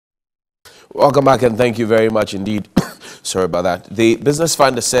Welcome back and thank you very much indeed. Sorry about that. The Business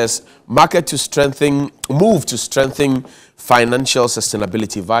Finder says move to strengthen financial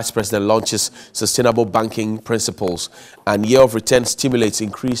sustainability. Vice President launches sustainable banking principles and year of return stimulates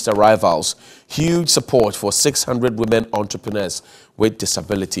increased arrivals. Huge support for 600 women entrepreneurs with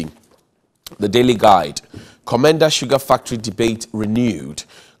disability. The Daily Guide. Commander Sugar Factory debate renewed.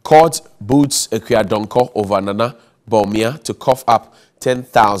 Court boots Ekweadonko over Nana Bawumia to cough up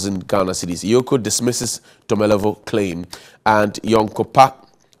 10,000 Ghana cedis. Yoko dismisses Domelevo claim. And Yonkopa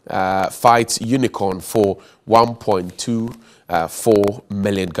fights Unicorn for 1.24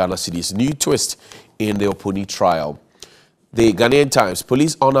 million Ghana cedis. New twist in the Oponi trial. The Ghanaian Times.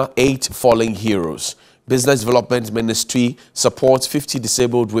 Police honor 8 fallen heroes. Business Development Ministry supports 50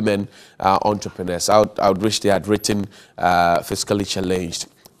 disabled women entrepreneurs. I would wish they had written fiscally challenged.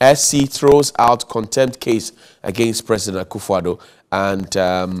 SC throws out contempt case against President Akufo-Addo. And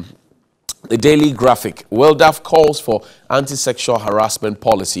the Daily Graphic. WILDAF calls for anti-sexual harassment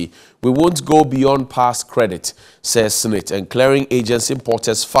policy. We won't go beyond past credit, says Senate. And clearing agency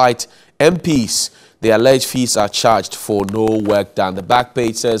importers fight MPs. The alleged fees are charged for no work done. The back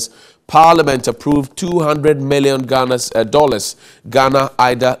page says Parliament approved $200 million Ghana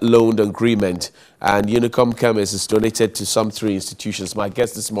IDA loan agreement. And Unicom Chemist is donated to some 3 institutions. My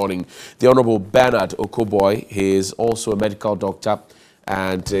guest this morning, the Honorable Bernard Okoboy. He is also a medical doctor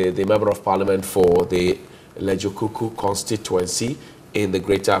and the Member of Parliament for the Lejokuku constituency in the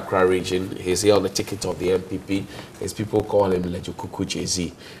Greater Accra region. He's here on the ticket of the MPP. His people call him Lejokuku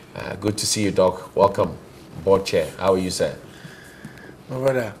JZ. Good to see you, Doc. Welcome, Board Chair. How are you, sir? My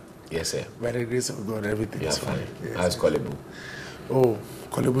brother. Yes, sir. By the grace of God, everything is fine. Yes. How's Kolebu? Oh,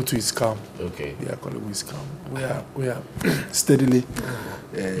 Kolebu too is calm. Okay. Yeah, Kolebu is calm. We are steadily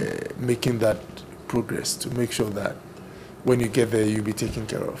making that progress to make sure that when you get there, you'll be taken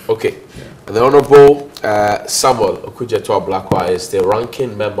care of. Okay. Yeah. And the Honorable Samuel Okudzeto Ablakwa is the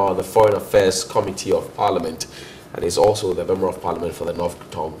ranking member of the Foreign Affairs Committee of Parliament and is also the Member of Parliament for the North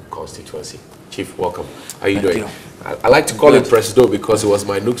Tom constituency. Chief, welcome. How are you doing? I like to call him Presido because he was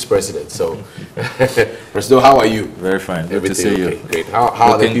my Nook's president. So, Presido, how are you? Very fine. Good Everything to see okay? you. Great. How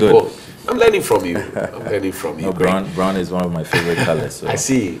are the people? Good. I'm learning from you. I'm learning from you. No, brown is one of my favorite colors. So I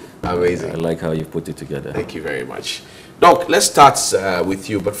see. Amazing. I like how you put it together. Thank you very much. Doc, let's start with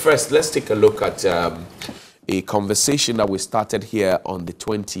you. But first, let's take a look at a conversation that we started here on the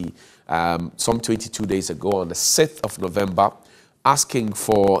some 22 days ago, on the 6th of November, asking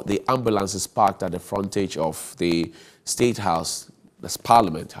for the ambulances parked at the frontage of the State House, that's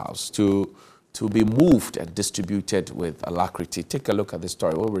Parliament House, to be moved and distributed with alacrity. Take a look at the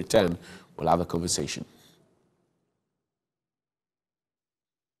story. When we return, we'll have a conversation.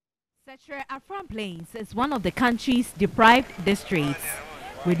 Setre Afram Plains is one of the country's deprived districts.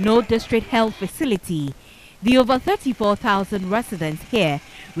 With no district health facility, the over 34,000 residents here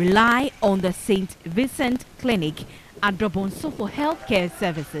rely on the St. Vincent Clinic at Dobonso for healthcare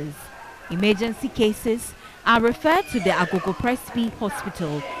services. Emergency cases are referred to the Agogo Presby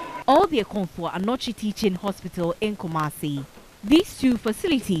Hospital or the Akonfo Anochi Teaching Hospital in Kumasi. These 2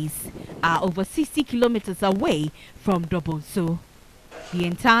 facilities are over 60 kilometers away from Dobonso. The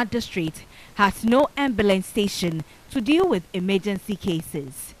entire district has no ambulance station to deal with emergency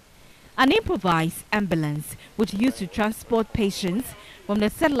cases. An improvised ambulance, which used to transport patients from the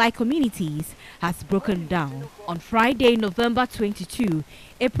satellite communities, has broken down. On Friday, November 22,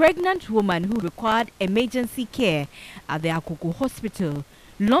 a pregnant woman who required emergency care at the Agogo Hospital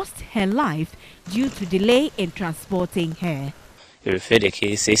lost her life due to delay in transporting her. They referred the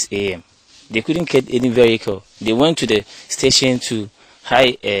case 6 a.m. They couldn't get any vehicle. They went to the station to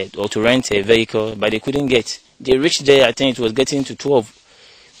hire or to rent a vehicle, but they couldn't get. They reached there, I think it was getting to 12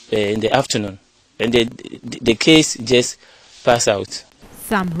 in the afternoon, and the case just passed out.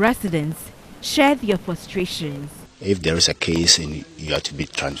 Some residents share their frustrations. If there is a case and you have to be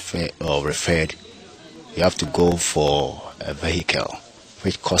transferred or referred, you have to go for a vehicle,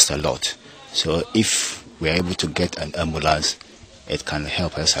 which costs a lot. So if we are able to get an ambulance, it can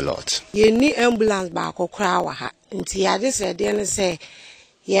help us a lot. You need ambulance back or crowd. Until I just said, then say,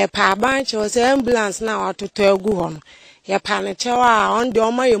 yeah, pa bunch was ambulance now to tell go on. Yeah, panachawa on the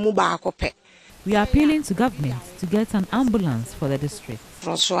Oma you back up. We are appealing to government to get an ambulance for the district.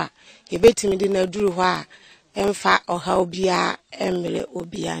 François, he bet me dinner drew why and fat or how be a Emily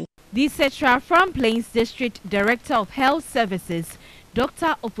Obian. The Setre Afram Plains District Director of Health Services,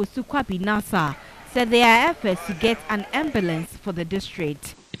 Dr. Oposukwa Binasa, said there are efforts to get an ambulance for the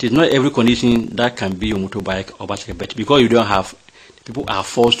district. It is not every condition that can be a motorbike or bicycle, but because you don't have, people are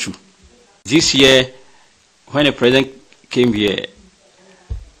forced to. This year, when the president came here,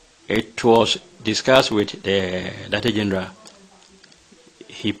 it was discussed with the Director General.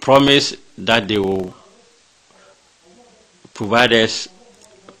 He promised that they will provide us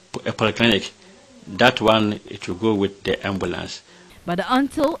a polyclinic. That one, it will go with the ambulance. But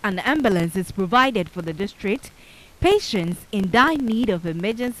until an ambulance is provided for the district, patients in dire need of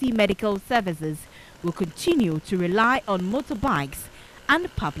emergency medical services will continue to rely on motorbikes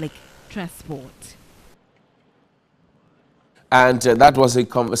and public transport. And that was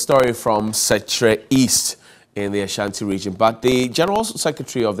a story from Setre East in the Ashanti region. But the General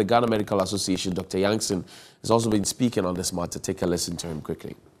Secretary of the Ghana Medical Association, Dr. Yankson, has also been speaking on this matter. Take a listen to him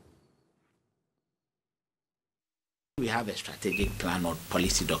quickly. We have a strategic plan or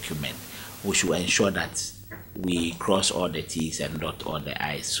policy document which will ensure that we cross all the T's and dot all the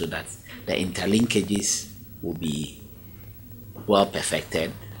I's so that the interlinkages will be well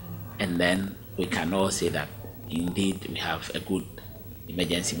perfected, and then we can all say that indeed we have a good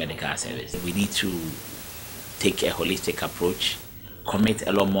emergency medical service. We need to take a holistic approach, commit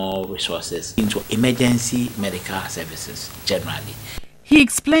a lot more resources into emergency medical services generally. He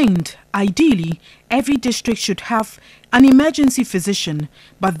explained, ideally, every district should have an emergency physician,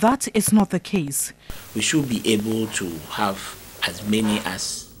 but that is not the case. We should be able to have as many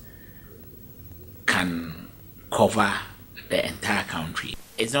as can cover the entire country.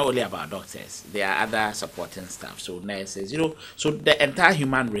 It's not only about doctors, there are other supporting staff, so nurses, so the entire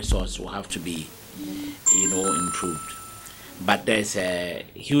human resource will have to be, improved. But there's a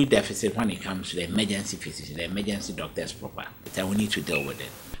huge deficit when it comes to the emergency physician, the emergency doctors proper, and we need to deal with it.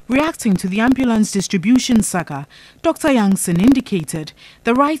 Reacting to the ambulance distribution saga, Dr. Yankson indicated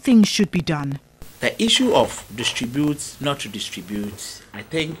the right thing should be done. The issue of distribute, not to distribute, I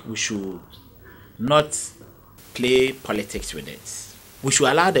think we should not play politics with it. We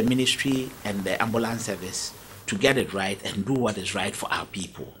should allow the ministry and the ambulance service to get it right and do what is right for our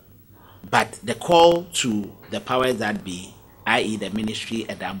people. But the call to the powers that be, i.e. the ministry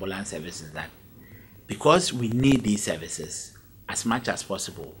and the ambulance service, is that because we need these services as much as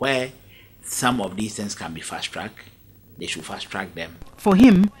possible, where some of these things can be fast-tracked, they should fast-track them. For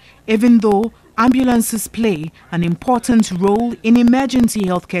him, even though ambulances play an important role in emergency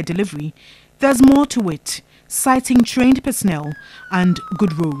healthcare delivery, there's more to it, citing trained personnel and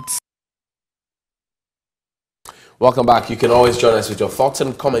good roads. Welcome back. You can always join us with your thoughts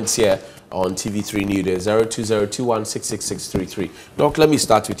and comments here on TV3 New Day, 02021666633. Doc, let me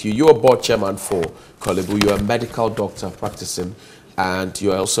start with you. You're a board chairman for Korle Bu. You're a medical doctor practicing, and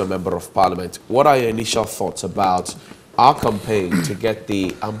you're also a member of parliament. What are your initial thoughts about our campaign to get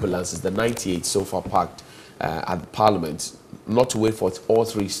the ambulances, the 98 so far parked at the parliament, not to wait for all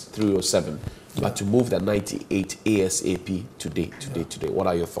 307, but to move the 98 ASAP today? What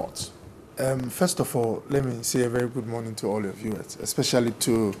are your thoughts? First of all, let me say a very good morning to all your viewers, especially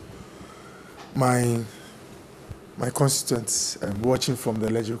to my constituents watching from the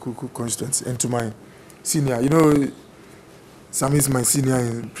Lejo Kuku constituents, and to my senior. Sam is my senior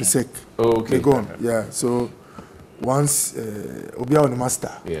in Presec. Oh, okay. They gone. Yeah. So once Obia on the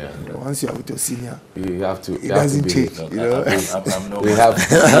master. Yeah. Once you are with your senior, you have to. It doesn't change. We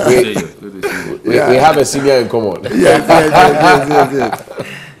have a senior in common. Yes.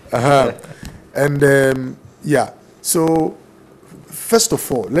 And so first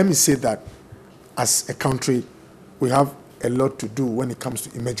of all, let me say that as a country, we have a lot to do when it comes to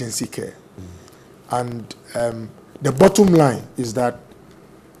emergency care. And the bottom line is that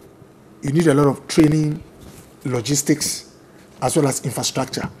you need a lot of training, logistics, as well as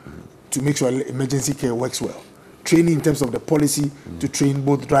infrastructure to make sure emergency care works well. Training in terms of the policy to train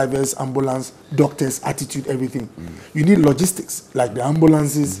both drivers, ambulance, doctors, attitude, everything. You need logistics, like the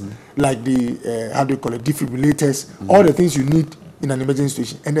ambulances, like the, defibrillators, all the things you need in an emergency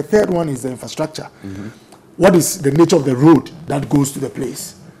situation. And the third one is the infrastructure. What is the nature of the road that goes to the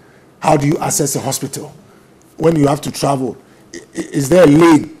place? How do you access a hospital? When you have to travel, is there a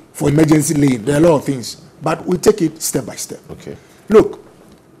lane for emergency lane? There are a lot of things, but we take it step by step. Okay. Look,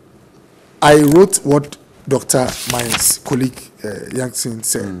 I wrote what Dr. Mine's colleague Yankson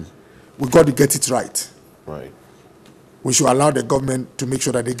said. We got to get it right. Right. We should allow the government to make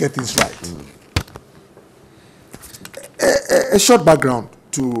sure that they get things right. A short background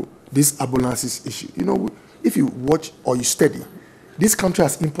to this ambulances issue. If you watch or you study, this country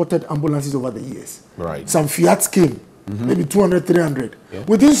has imported ambulances over the years. Right. Some Fiat came, maybe 200, 300. Yeah.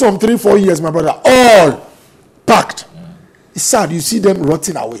 Within some 3-4 years, my brother, all packed. It's sad. You see them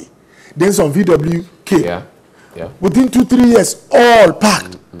rotting away. Then some VW came. Yeah. Within 2-3 years, all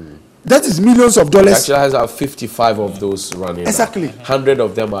packed. That is millions of dollars. Actually, has 55 of those running. Exactly. 100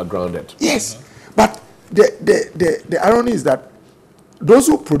 of them are grounded. Yes, but the irony is that those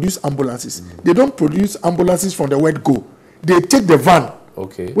who produce ambulances, they don't produce ambulances from the word go. They take the van,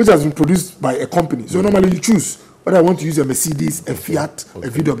 which has been produced by a company. So normally you choose whether I want to use a Mercedes, a Fiat, a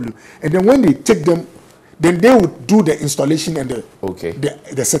VW. And then when they take them, then they would do the installation and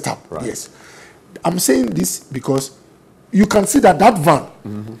the setup. Right. Yes. I'm saying this because you can see that van,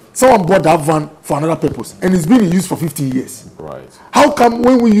 someone bought that van for another purpose, and it's been in use for 50 years. Right. How come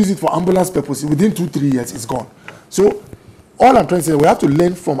when we use it for ambulance purposes, within 2-3 years, it's gone? So all I'm trying to say, we have to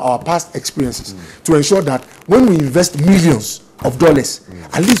learn from our past experiences to ensure that when we invest millions of dollars,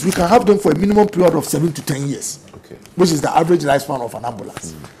 at least we can have them for a minimum period of 7 to 10 years, which is the average lifespan of an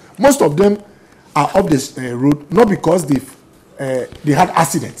ambulance. Most of them are up this road not because they had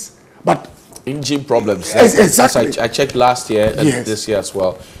accidents, but engine problems. Exactly. I checked last year and this year as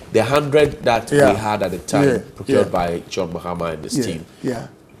well. The 100 that we had at the time, procured by John Mahama and his team,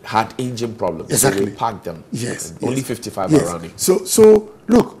 had engine problems. Exactly. So we parked them. Yes. Only 55 are running. So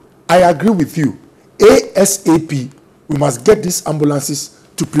look, I agree with you. ASAP, we must get these ambulances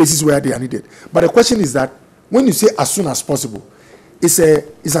to places where they are needed. But the question is that when you say as soon as possible, it's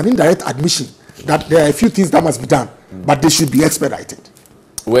an indirect admission that there are a few things that must be done, but they should be expedited.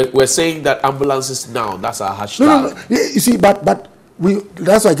 We're saying that ambulances now, that's our hashtag. No. You see, but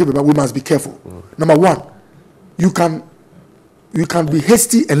that's why I give it, but we must be careful. Number one, you can be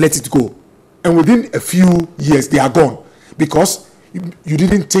hasty and let it go, and within a few years they are gone because you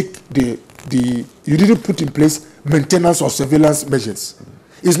didn't take you didn't put in place maintenance or surveillance measures.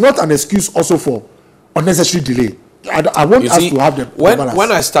 It's not an excuse also for unnecessary delay. I want us to have them.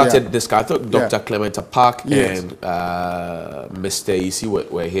 When I started this car, I thought Dr. Clementa Park and Mr. Isi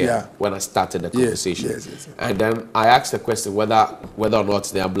were here when I started the conversation. And then I asked the question whether or not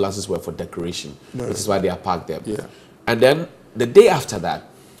the ambulances were for decoration, which is why they are parked there. And then the day after that,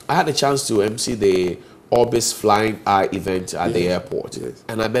 I had a chance to MC the Orbis Flying Eye event at the airport.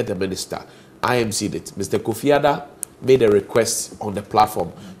 And I met the minister. I MC'd it. Mr. Kofi Adda made a request on the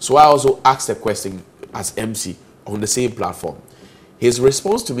platform. So I also asked a question as MC on the same platform. His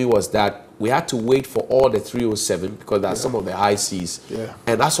response to me was that we had to wait for all the 307 because there are some of the high seas.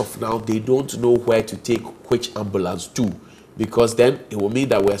 And as of now, they don't know where to take which ambulance to, because then it will mean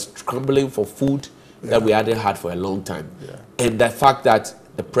that we're scrambling for food that we hadn't had for a long time. And the fact that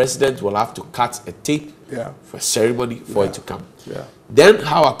the president will have to cut a tape for a ceremony for it to come. Then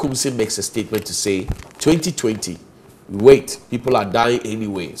Hawa Kumsi makes a statement to say, 2020, wait, people are dying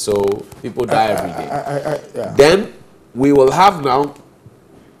anyway, so people die every day. Then we will have now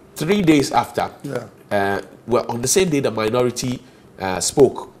 3 days after, well, on the same day the minority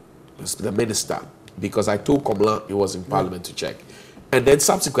spoke, the minister, because I told Komla he was in parliament to check. And then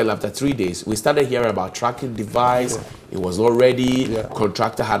subsequently, after 3 days, we started hearing about tracking device, it was not ready,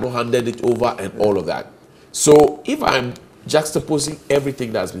 contractor had not handed it over, and all of that. So if I'm juxtaposing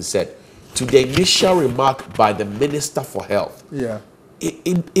everything that's been said to the initial remark by the Minister for Health,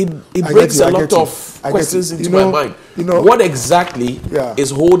 it brings a lot of questions into my mind. What exactly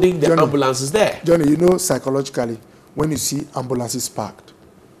is holding the ambulances there? Johnny, psychologically, when you see ambulances parked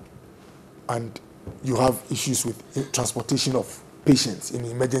and you have issues with transportation of patients in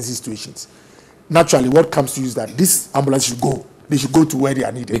emergency situations, naturally what comes to you is that this ambulance should go. They should go to where they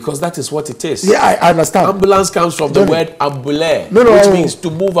are needed. Because that is what it is. Yeah, I understand. Ambulance comes from the word ambulare, which means to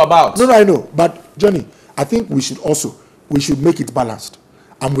move about. No, I know. But, Johnny, I think we should make it balanced.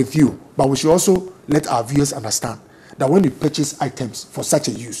 I'm with you. But we should also let our viewers understand that when you purchase items for such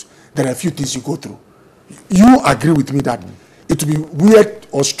a use, there are a few things you go through. You agree with me that it would be weird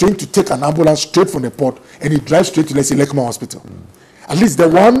or strange to take an ambulance straight from the port and it drives straight to, let's say, Lekman Hospital. At least the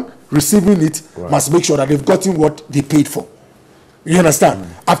one receiving it must make sure that they've gotten what they paid for. You understand?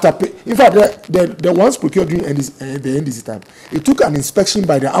 In fact, the ones procured during the NDC time, it took an inspection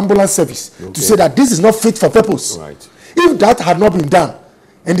by the ambulance service to say that this is not fit for purpose. If that had not been done,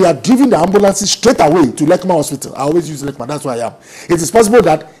 and they are driving the ambulances straight away to Lekman Hospital, I always use Lekman, that's why I am. It is possible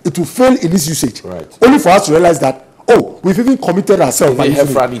that it will fail in its usage. Only for us to realize that, we've even committed ourselves. The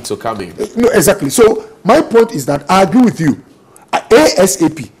HEFRA needs to come in. No, exactly. So my point is that I agree with you.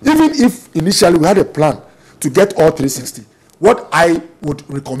 ASAP, even if initially we had a plan to get all 360, what I would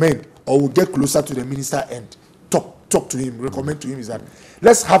recommend or would get closer to the minister and talk to him, recommend to him is that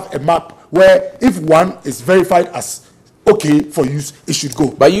let's have a map where if one is verified as okay for use, it should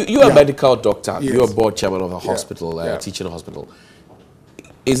go. But you are a medical doctor, you're a board chairman of a hospital, teaching hospital.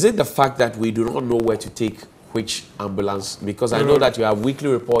 Is it the fact that we do not know where to take which ambulance? Because I know that you have weekly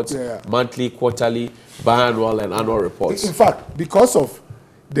reports, monthly, quarterly, biannual and annual reports. In fact, because of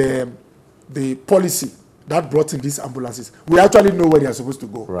the policy that brought in these ambulances, we actually know where they are supposed to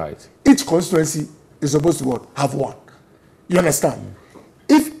go. Right. Each constituency is supposed to have one. You understand?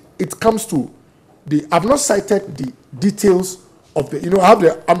 if it comes to I've not cited the details of the, I have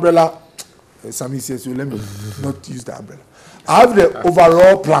the umbrella. Sammy says, so let me not use the umbrella. I have the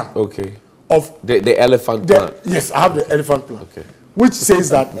overall plan. Okay. Of the elephant plan. Yes, I have the elephant plan. Okay. Which says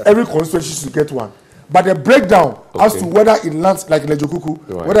that every constituency should get one. But the breakdown as to whether it lands, like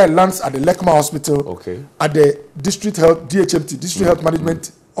Lejokuku, whether it lands at the Lekma Hospital, at the District Health, DHMT, District Health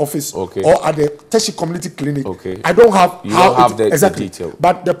Management Office, or at the Teshi Community Clinic. I don't have the detail.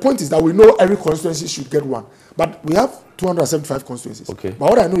 But the point is that we know every constituency should get one. But we have 275 constituencies. But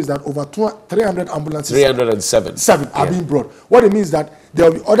what I know is that over 300 ambulances. 307 are being brought. What it means is that there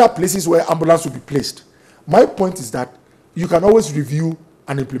will be other places where ambulance will be placed. My point is that you can always review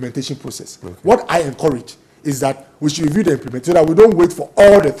an implementation process. What I encourage is that we should review the implementation so that we don't wait for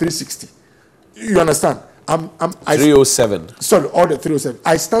all the 360. You understand? 307. Sorry, all the 307.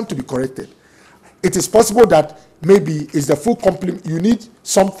 I stand to be corrected. It is possible that maybe it's the full complement. You need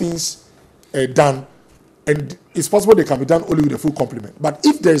some things done, and it's possible they can be done only with the full complement. But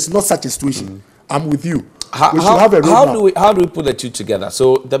if there is not such a situation, I'm with you. How do we put the two together?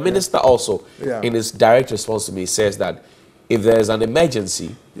 So the minister also, in his direct response to me, says that if there's an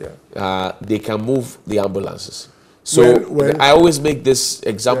emergency, they can move the ambulances. So I always make this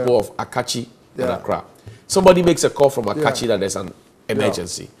example of Akachi and Accra. Somebody makes a call from Akachi that there's an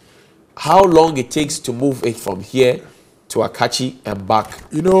emergency. How long it takes to move it from here to Akachi and back?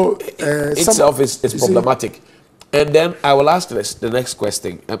 Itself is problematic. And then I will ask the next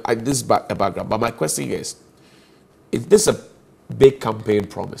question. This is a background, but my question is this a big campaign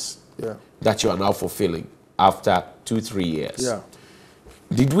promise that you are now fulfilling after 2-3 years?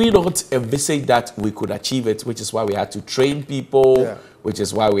 Did we not envisage that we could achieve it, which is why we had to train people, which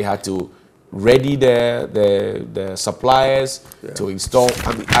is why we had to ready the suppliers to install?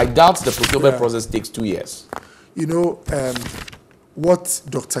 I mean, I doubt the procurement process takes 2 years. What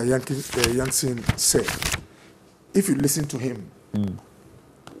Dr. Yankson said, if you listen to him,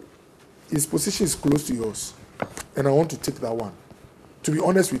 his position is close to yours, and I want to take that one. To be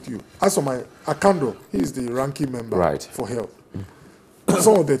honest with you, as for my Akando, he is the ranking member for health.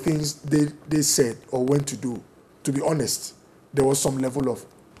 Some of the things they said or went to do, to be honest, there was some level of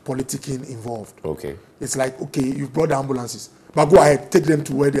politicking involved. It's like, okay, you've brought the ambulances, but go ahead, take them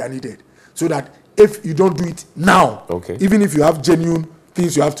to where they are needed. So that if you don't do it now, even if you have genuine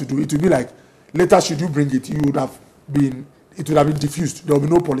things you have to do, it will be like, later should you bring it, it would have been diffused. There will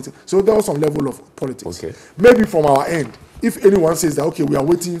be no politics. So there was some level of politics. Maybe from our end, if anyone says that, okay, we are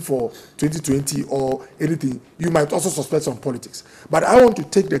waiting for 2020 or anything, you might also suspect some politics. But I want to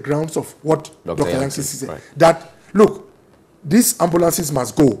take the grounds of what Dr. Yankson said, that, look, these ambulances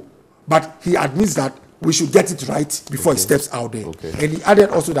must go, but he admits that we should get it right before he steps out there. And he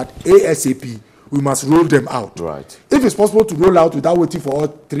added also that ASAP, we must roll them out. If it's possible to roll out without waiting for all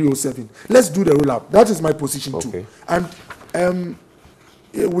 307, let's do the rollout. That is my position too. And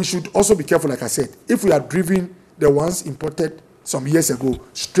we should also be careful, like I said, if we are driving the ones imported some years ago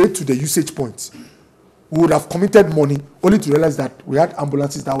straight to the usage points, we would have committed money only to realize that we had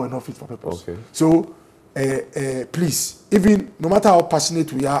ambulances that were not fit for purpose. So please, even no matter how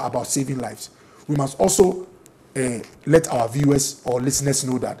passionate we are about saving lives, we must also let our viewers or listeners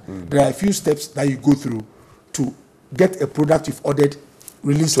know that there are a few steps that you go through to get a product you've ordered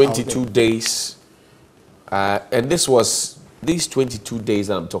released 22 days. And these 22 days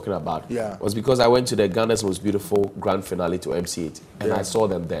that I'm talking about was because I went to the Ghana's Most Beautiful grand finale to MC it, and I saw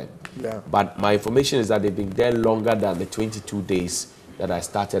them there. But my information is that they've been there longer than the 22 days that I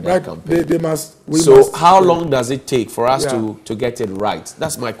started that campaign. How long does it take for us to get it right?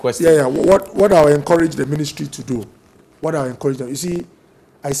 That's my question. What I encourage the ministry to do, what I encourage them, you see,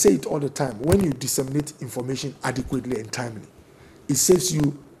 I say it all the time, when you disseminate information adequately and timely, it saves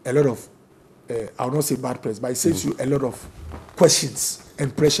you a lot of, I will not say bad press, but it saves you a lot of questions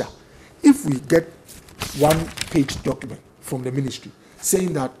and pressure. If we get one-page document from the ministry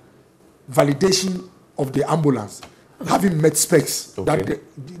saying that validation of the ambulance having met specs that the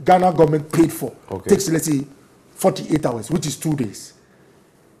Ghana government paid for takes, let's say, 48 hours, which is 2 days.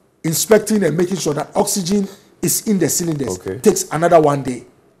 Inspecting and making sure that oxygen is in the cylinders takes another 1 day.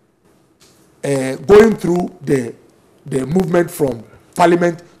 Going through the movement from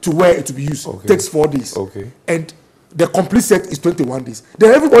Parliament to where it will be used takes 4 days. And the complete set is 21 days.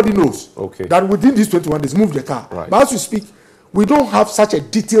 Then everybody knows that within these 21 days, move the car. But as we speak, we don't have such a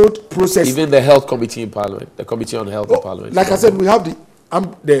detailed process. Even the health committee in Parliament, the Committee on Health in Parliament. Like I said, we have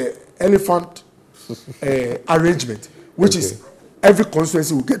the elephant arrangement, which is every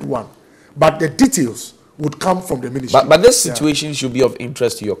constituency will get one. But the details would come from the ministry. But this situation should be of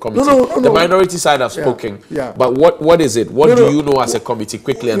interest to your committee. No. The minority side have spoken. Yeah. But what is it? What do you know as a committee?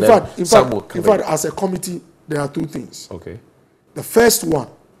 Quickly, and in fact, as a committee, there are two things. Okay. The first one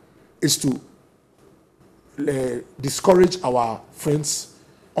is to discourage our friends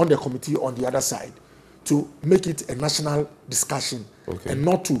on the committee on the other side to make it a national discussion, and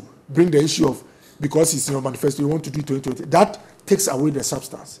not to bring the issue of, because it's in your manifesto, you want to do 2020. That takes away the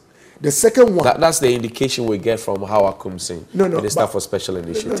substance. The second one... That's the indication we get from Hawa Kumsing, Minister for Special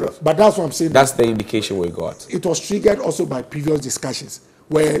Initiatives. No, but that's what I'm saying. That's the indication we got. It was triggered also by previous discussions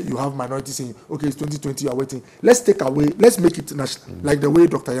where you have minorities saying, okay, it's 2020, you're waiting. Let's make it national, like the way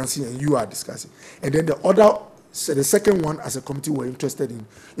Dr. Yancy and you are discussing. And then the second one, as a committee, we're interested in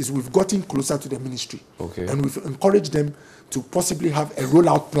is we've gotten closer to the ministry. And we've encouraged them to possibly have a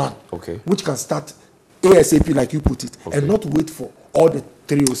rollout plan, which can start ASAP, like you put it, and not wait for all the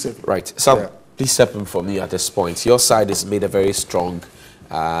 307. Right. So please step in for me at this point. Your side has made a very strong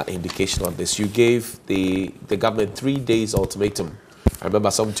indication on this. You gave the government 3 days ultimatum, I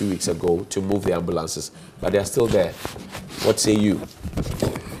remember some 2 weeks ago, to move the ambulances, but they are still there. What say you?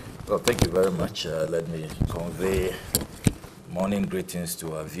 Well, thank you very much. Let me convey morning greetings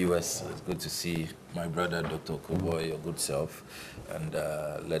to our viewers. It's good to see my brother, Dr. Kuboy, your good self. And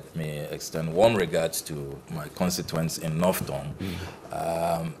let me extend warm regards to my constituents in North Tongue.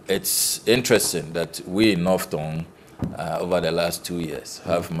 It's interesting that we in North Tongue, over the last 2 years,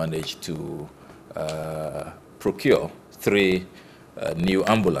 have managed to procure 3 new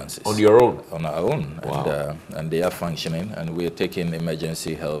ambulances. On your own? On our own. Wow. And they are functioning, and we are taking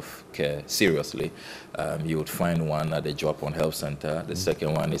emergency health care seriously. You would find one at the Joapon Health Center, the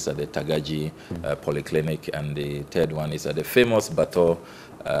second one is at the Tagaji Polyclinic, and the third one is at the famous Bato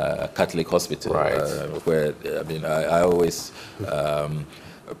Catholic Hospital, where, I mean, I always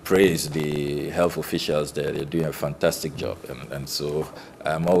praise the health officials there. They're doing a fantastic job, and so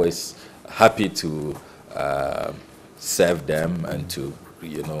I'm always happy to serve them and to,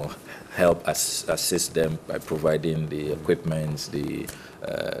 you know, help assist them by providing the equipment, the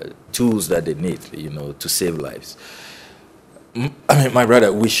tools that they need, you know, to save lives. I mean, my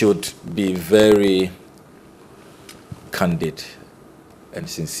brother, we should be very candid and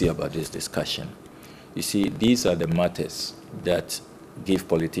sincere about this discussion. You see, these are the matters that give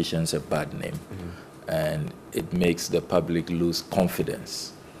politicians a bad name, and it makes the public lose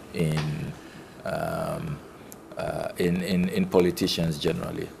confidence in politicians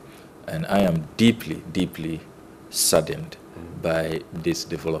generally. And I am deeply, deeply saddened by this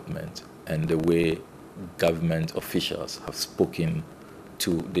development and the way government officials have spoken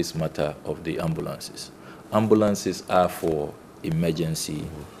to this matter of the ambulances. Ambulances are for emergency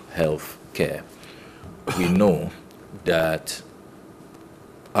health care. We know that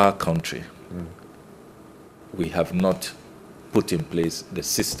our country, we have not put in place the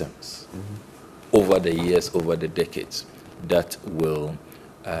systems over the years, over the decades, that will,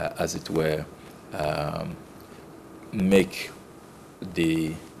 as it were, make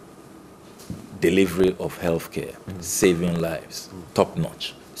the delivery of healthcare, saving lives,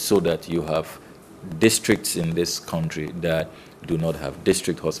 top-notch, so that you have districts in this country that do not have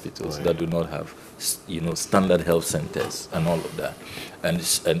district hospitals, that do not have, you know, standard health centers and all of that.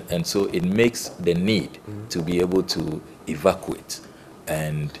 And so it makes the need to be able to evacuate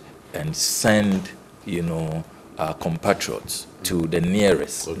and send, you know, our compatriots to the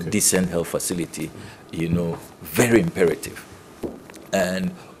nearest decent health facility, you know, very imperative.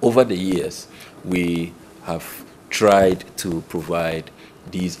 And over the years, we have tried to provide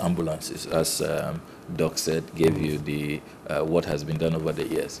these ambulances, as Doc said, gave you the what has been done over the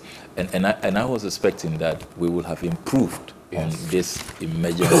years. And I was expecting that we will have improved on this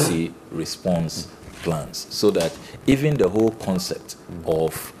emergency response plans, so that even the whole concept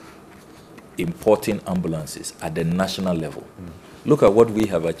of importing ambulances at the national level. Look at what we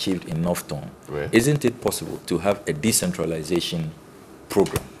have achieved in North Tongue. Isn't it possible to have a decentralization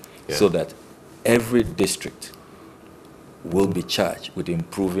program so that every district will be charged with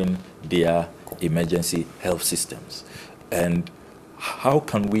improving their emergency health systems? And how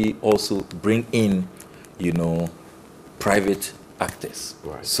can we also bring in, you know, private actors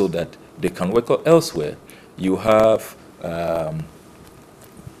so that they can work elsewhere? You have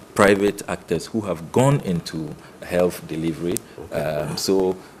private actors who have gone into health delivery.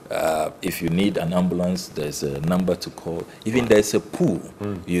 So if you need an ambulance, there's a number to call. Even there's a pool,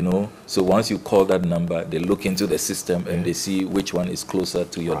 you know. So once you call that number, they look into the system and they see which one is closer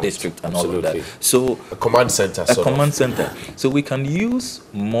to your district and all of that. So a command center. A command center. So we can use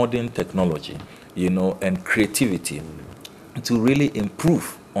modern technology, you know, and creativity to really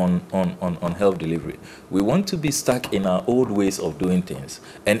improve on health delivery. We want to be stuck in our old ways of doing things.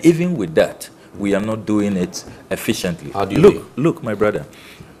 And even with that, we are not doing it efficiently. How do you mean? Look, my brother.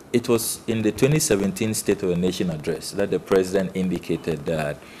 It was in the 2017 State of the Nation address that the president indicated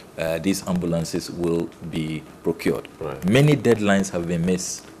that these ambulances will be procured. Right. Many deadlines have been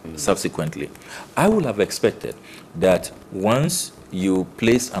missed subsequently. I would have expected that once you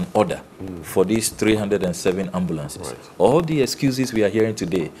place an order for these 307 ambulances, right, all the excuses we are hearing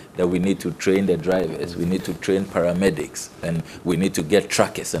today, that we need to train the drivers, we need to train paramedics, and we need to get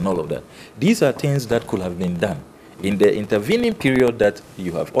trackers and all of that, these are things that could have been done in the intervening period that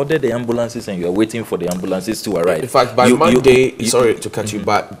you have ordered the ambulances and you are waiting for the ambulances to arrive. In fact, by Monday, sorry to cut you,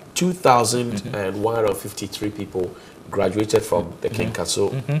 but 2,153 people graduated from the King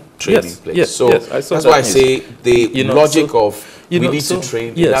Kaso training place. Yes, so yes, that's why I say the logic of we need to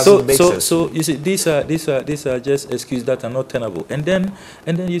train, it doesn't make sense. So you see, these are just excuses that are not tenable. And then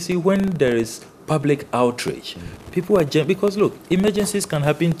you see, when there is public outrage, people are because look, emergencies can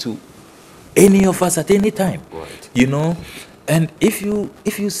happen to any of us at any time, right, you know. And if you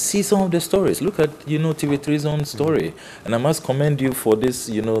see some of the stories, look at TV3's own story, and I must commend you for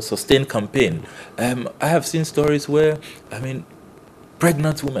this sustained campaign. I have seen stories where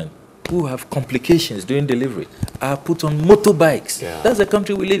pregnant women who have complications during delivery are put on motorbikes. Yeah. That's the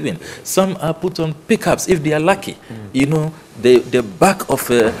country we live in. Some are put on pickups if they are lucky. The back of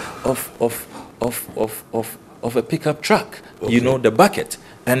a pickup truck. Okay. The bucket.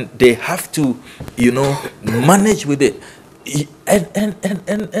 And they have to, manage with it.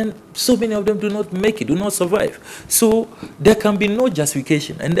 And so many of them do not make it, do not survive. So there can be no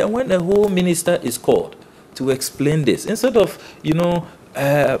justification. And then when the whole minister is called to explain this, instead of,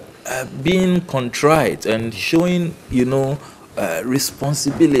 being contrite and showing,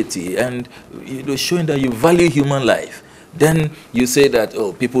 responsibility and, showing that you value human life, then you say that,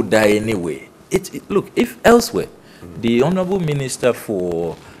 oh, people die anyway. Look, if elsewhere, the Honorable Minister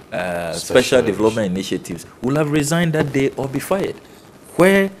for Special Development Initiatives will have resigned that day or be fired,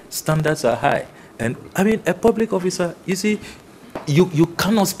 where standards are high. And a public officer, you see, you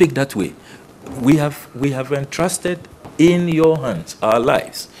cannot speak that way. We have entrusted in your hands our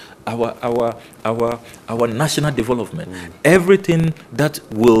lives, our national development, everything that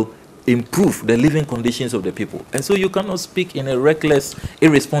will improve the living conditions of the people. And so you cannot speak in a reckless,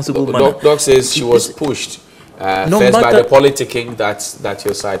 irresponsible manner. Doc says she was pushed. First by the politicking that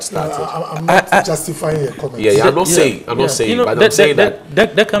your side started. I'm not justifying your comments. Yeah, I'm not saying, but I'm saying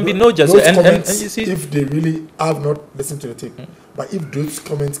that there can be no justification. Those comments, you see, if they really have not listened to the tape, but if those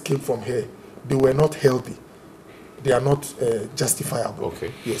comments came from her, they were not healthy. They are not justifiable.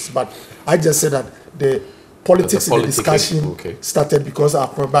 Okay. Yes, but I just said that the politics in the discussion started because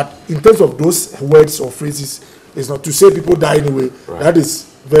of, but in terms of those words or phrases, it's not to say people die anyway. Right.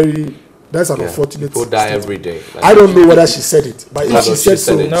 That's an unfortunate people die statement. every day. I don't know whether she said it, but if she said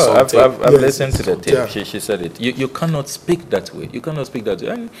so, no, I've listened to the tape. Yeah. She said it. You cannot speak that way. You cannot speak that way.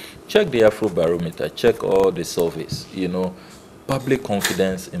 And check the Afrobarometer. Check all the surveys. Public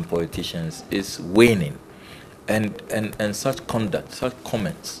confidence in politicians is waning, and such conduct, such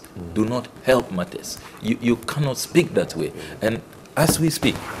comments do not help matters. You cannot speak that way. And as we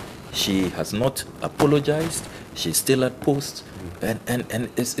speak, she has not apologized. She's still at post. And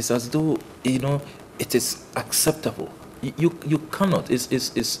it's as though it is acceptable. You cannot.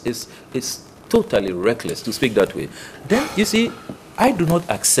 It's totally reckless to speak that way. Then you see, I do not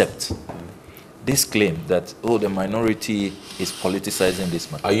accept this claim that the minority is politicizing this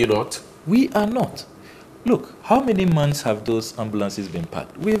matter. Are you not? We are not. Look, how many months have those ambulances been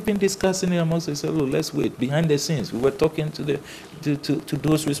packed? We have been discussing it amongst ourselves. Look, let's wait. Behind the scenes, we were talking to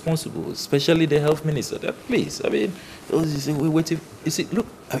those responsible, especially the health minister. That please, we're waiting. You see, look,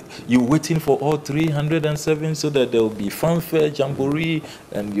 you're waiting for all 307 so that there will be fanfare, jamboree,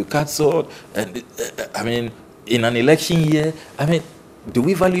 and you cut sword. And in an election year, do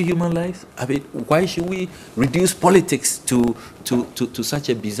we value human life? Why should we reduce politics to such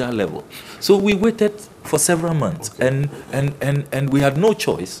a bizarre level? So we waited for several months, and we had no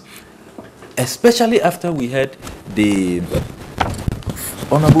choice, especially after we had the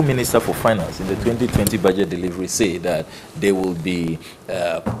Honorable Minister for Finance in the 2020 budget delivery say that they will be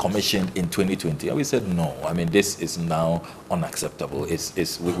commissioned in 2020. And we said, no, this is now unacceptable.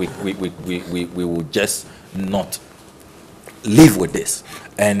 We will just not live with this.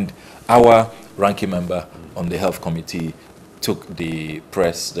 And our ranking member on the health committee took the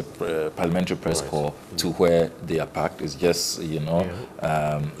parliamentary press corps to where they are parked. It's just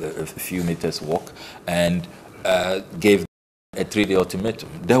a few meters walk, and gave a 3-day ultimatum.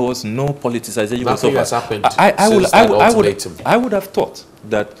 There was no politicization. Nothing has happened I would have thought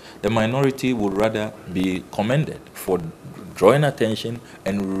that the minority would rather be commended for drawing attention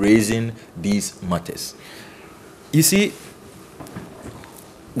and raising these matters. You see,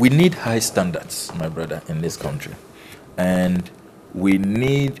 we need high standards, my brother, in this country. And we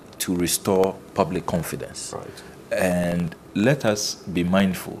need to restore public confidence. Right. And let us be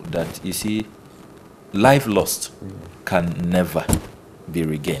mindful that, you see, life lost can never be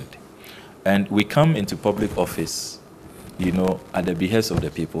regained. And we come into public office, you know, at the behest of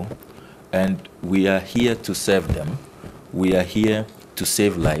the people, and we are here to serve them. We are here to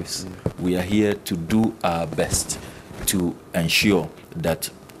save lives. We are here to do our best to ensure that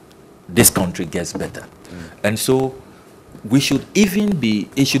this country gets better. And so we should even be,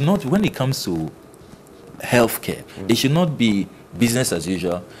 it should not, when it comes to healthcare, it should not be business as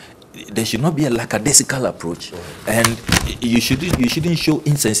usual. There should not be a lackadaisical approach, and you shouldn't show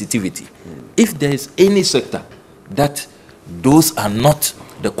insensitivity. If there is any sector that those are not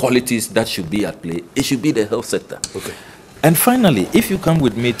the qualities that should be at play, it should be the health sector. Okay. And finally, if you come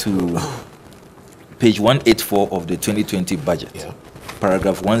with me to page 184 of the 2020 budget,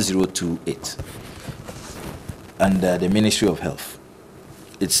 paragraph 1028, under the Ministry of Health,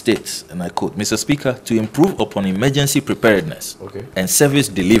 it states, and I quote, Mr. Speaker, to improve upon emergency preparedness and service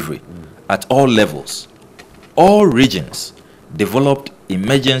delivery at all levels, all regions developed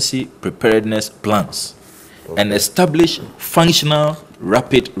emergency preparedness plans and establish functional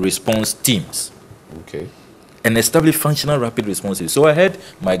rapid response teams. Okay. And establish functional rapid response teams. So I heard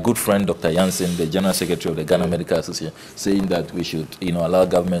my good friend Dr. Jansen, the General Secretary of the Ghana Medical Association, saying that we should, you know, allow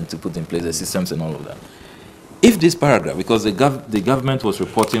government to put in place the systems and all of that. If this paragraph, because the government was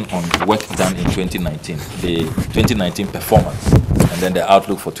reporting on work done in 2019, the 2019 performance, and then the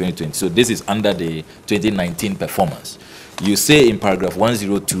outlook for 2020. So this is under the 2019 performance. You say in paragraph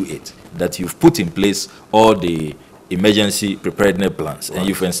 1028 that you've put in place all the emergency preparedness plans, and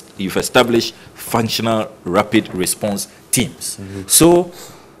you've established functional rapid response teams. So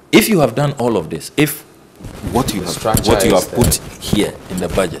if you have done all of this, if what you have put here in the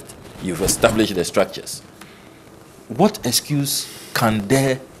budget, you've established the structures, what excuse can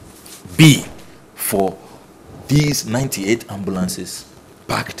there be for these 98 ambulances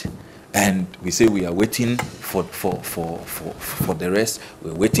packed, and we say we are waiting for the rest,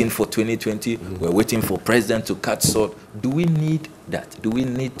 we're waiting for 2020, we're waiting for president to cut short? Do we need that? Do we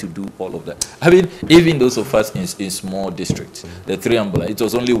need to do all of that? I mean, even those of us in small districts, the 3 ambulances, it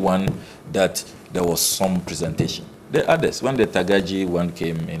was only one that there was some presentation. The others, when the Tagaji one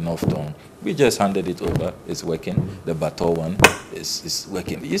came in North Town, we just handed it over. It's working. The Bato one is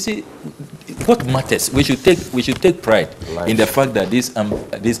working. You see, what matters? We should take pride in the fact that these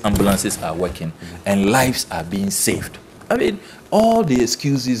ambulances are working and lives are being saved. I mean, all the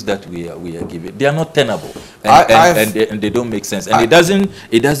excuses that we are giving, they are not tenable, and they don't make sense. And it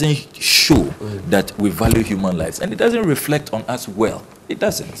doesn't show that we value human lives, and it doesn't reflect on us well. It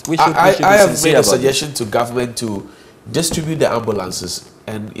doesn't. I have made a suggestion to government to distribute the ambulances,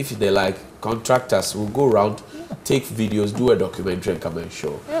 and if they like, contractors will go around, take videos, do a documentary, and come and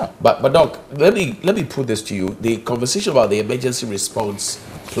show. But Doc, let me put this to you. The conversation about the emergency response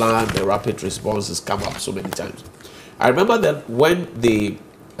plan, the rapid response, has come up so many times. I remember that when the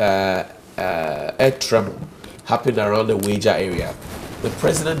air tremor happened around the Wager area, the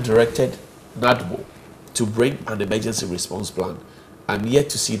president directed NADBO to bring an emergency response plan. I'm yet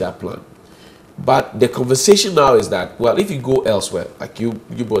to see that plan. But the conversation now is that, well, if you go elsewhere, like you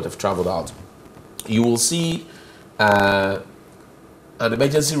both have traveled out, you will see an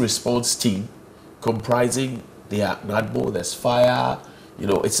emergency response team comprising their NADBO, there's fire, you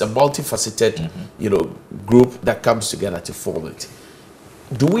know, it's a multifaceted, you know, group that comes together to form it.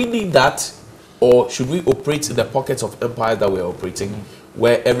 Do we need that, or should we operate in the pockets of empire that we're operating,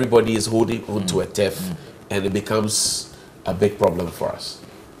 where everybody is holding onto a turf, and it becomes a big problem for us?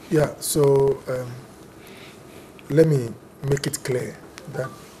 Yeah, so let me make it clear that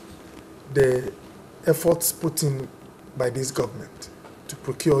the efforts put in by this government to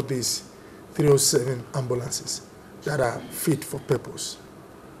procure these 307 ambulances that are fit for purpose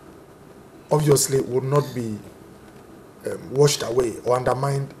obviously will not be washed away or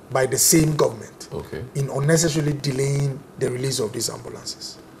undermined by the same government in unnecessarily delaying the release of these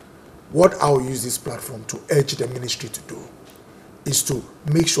ambulances. What I will use this platform to urge the ministry to do is to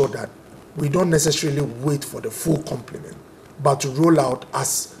make sure that we don't necessarily wait for the full complement, but to roll out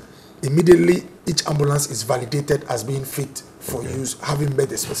as immediately each ambulance is validated as being fit for use, having met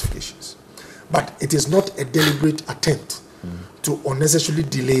the specifications. But it is not a deliberate attempt to unnecessarily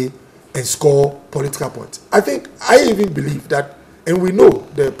delay and score political points. I even believe that, and we know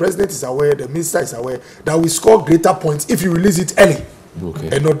the president is aware, the minister is aware, that we score greater points if you release it early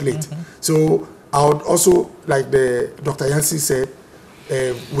and not late. So I would also, like the Dr. Yancy said,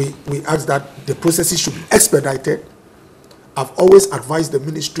 we ask that the processes should be expedited. I've always advised the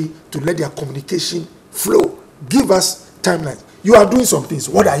ministry to let their communication flow. Give us timelines. You are doing some things.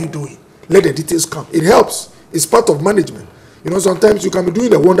 What are you doing? Let the details come. It helps. It's part of management. You know, sometimes you can be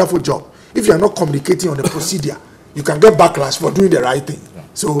doing a wonderful job. If you are not communicating on the procedure, you can get backlash for doing the right thing.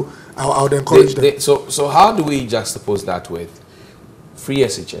 So I would encourage them. So how do we juxtapose that with free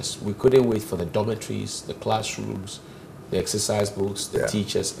SHS? We couldn't wait for the dormitories, the classrooms, the exercise books, the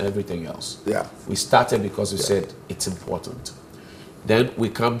teachers, everything else. Yeah. We started because we said it's important. Then we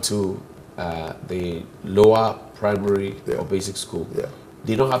come to the lower primary or basic school.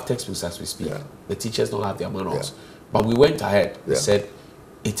 They don't have textbooks as we speak. The teachers don't have their manuals. But we went ahead. We said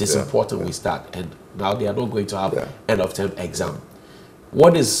it is important we start. And now they are not going to have end of term exam.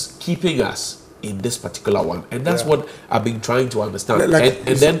 What is keeping us in this particular one? And that's what I've been trying to understand.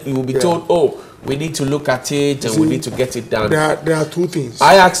 And then you will be told, oh, we need to look at it and we need to get it done. There are two things.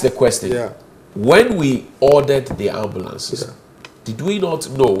 I asked the question. When we ordered the ambulances, did we not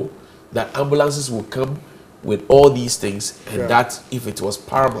know that ambulances will come with all these things and that if it was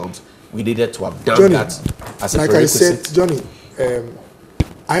paramount, we needed to have done Johnny, that as a like prerequisite? I said, Johnny,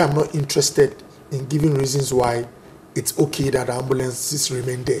 I am not interested in giving reasons why it's okay that ambulances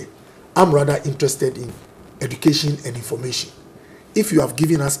remain there. I'm rather interested in education and information. If you have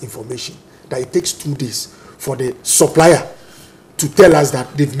given us information that it takes 2 days for the supplier to tell us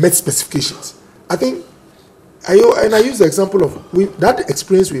that they've met specifications, I think, I use the example of that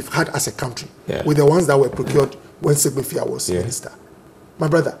experience we've had as a country with the ones that were procured when Segbefia was minister. My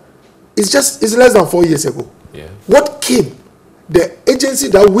brother, it's less than 4 years ago. What came? The agency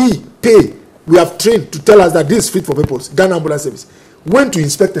that we pay, we have trained to tell us that this is fit for purpose, Ghana Ambulance Service, went to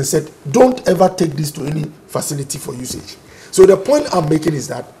inspect and said, don't ever take this to any facility for usage. So the point I'm making is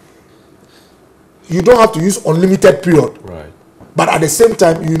that you don't have to use unlimited period. But at the same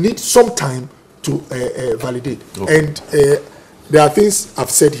time, you need some time to validate. And there are things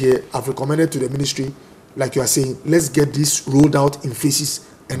I've said here, I've recommended to the ministry, like you are saying, let's get this rolled out in phases,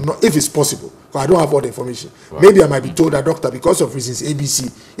 and not, if it's possible, because I don't have all the information. Maybe I might be told that, doctor, because of reasons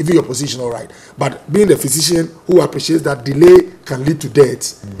ABC, even your position, all right. But being the physician who appreciates that delay can lead to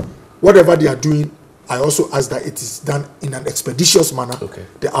death, whatever they are doing, I also ask that it is done in an expeditious manner.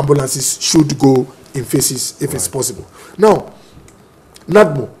 The ambulances should go in phases if it's possible. Now,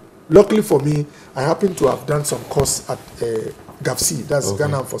 NADMO, luckily for me, I happen to have done some course at GAFC, that's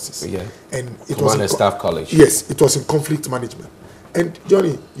Ghana Armed Forces. And it was in Staff College. Yes, it was in conflict management. And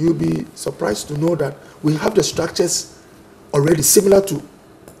Johnny, you'll be surprised to know that we have the structures already similar to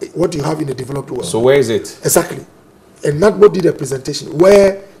what you have in the developed world. So where is it? Exactly. And NADMO did a presentation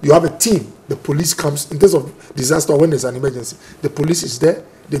where you have a team, the police comes, in terms of disaster when there's an emergency, the police is there,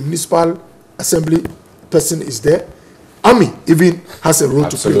 the municipal assembly person is there, Army even has a role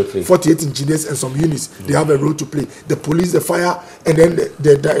to play. 48 engineers and some units, they have a role to play. The police, the fire, and then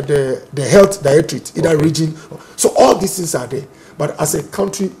the health directorate, either region. So all these things are there. But as a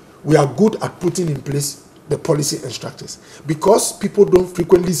country, we are good at putting in place the policy and structures. Because people don't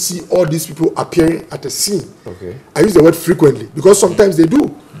frequently see all these people appearing at the scene. I use the word frequently, because sometimes they do.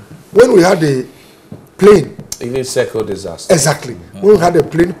 When we had a plane. Even circle disaster. Exactly. When we had a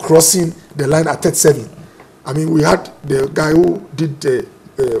plane crossing the line at 37, I mean, we had the guy who did the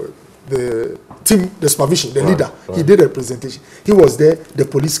team, the supervision, the leader. He did a presentation. He was there. The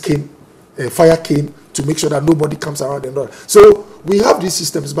police came, fire came to make sure that nobody comes around and all. So we have these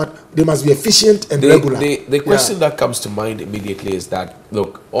systems, but they must be efficient and regular. The question that comes to mind immediately is that,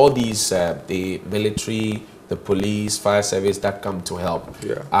 look, all these, the military, the police, fire service that come to help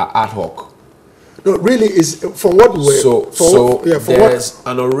are ad hoc. No, really is from what we there's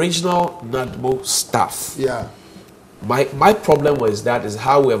an original NADMO staff. My problem was that is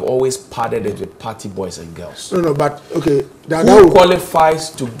how we have always padded it with party boys and girls. No, but okay. Who qualifies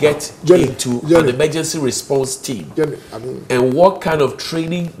to get into an emergency response team? And what kind of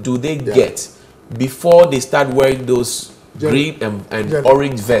training do they get before they start wearing those green and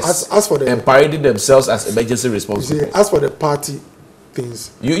orange vests and parading themselves as emergency response people? As for the party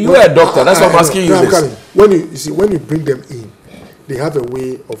things, you are a doctor. That's what I'm asking you. When you bring them in, they have a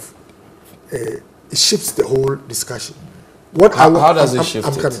way of it shifts the whole discussion. How does it shift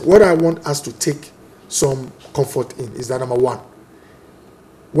it? What I want us to take some comfort in is that, number one,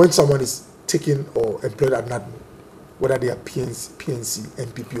 when someone is taken or employed at NADMO, whether they are PNC,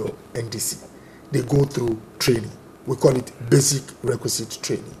 NPP, or NDC, they go through training. We call it basic requisite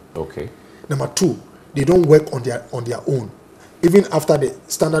training. Okay. Number 2, they don't work on their own. Even after the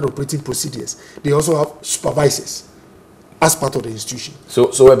standard operating procedures, they also have supervisors as part of the institution.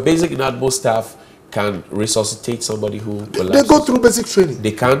 So a basic NADMO staff can resuscitate somebody who collapses? They go through basic training.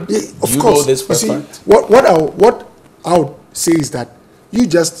 They can? Yeah, of Do you course. know this for a See, fact? what I would say is that you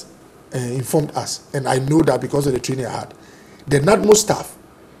just informed us, and I know that because of the training I had. The NADMO staff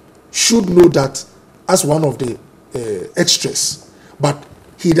should know that as one of the extras, but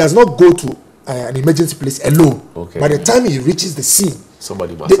he does not go to an emergency place alone. Okay. By the time he reaches the scene,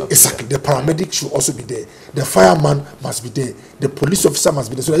 somebody must have exactly, the paramedic should also be there. The fireman must be there. The police officer must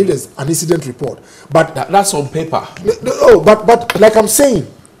be there. So that if there's an incident report, but that's on paper. No, but like I'm saying,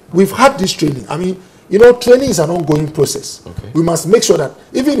 we've had this training. I mean, training is an ongoing process. Okay. We must make sure that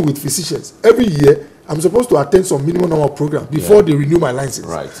even with physicians, every year I'm supposed to attend some minimum number of programs before they renew my license.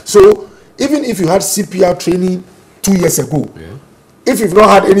 Right. So even if you had CPR training 2 years ago, if you've not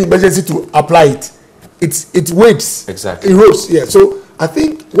had any emergency to apply it, it waits. Exactly. It erodes. Yeah. So I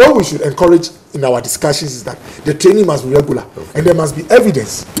think what we should encourage in our discussions is that the training must be regular, and there must be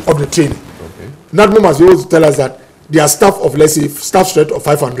evidence of the training. NADMO must be able to tell us that their staff of, let's say, staff strength of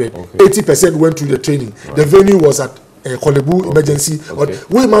 500, 80% went through the training. Right. The venue was at Kolebu emergency.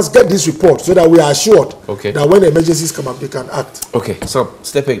 We must get this report so that we are assured that when emergencies come up, they can act. Okay, so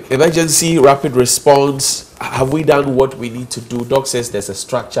stepping emergency rapid response. Have we done what we need to do? Doc says there's a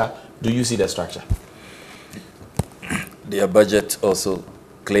structure. Do you see the structure? Their budget also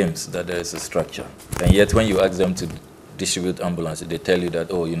claims that there is a structure, and yet when you ask them to distribute ambulances, they tell you that,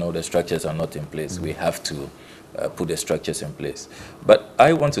 oh, the structures are not in place. We have to put the structures in place. But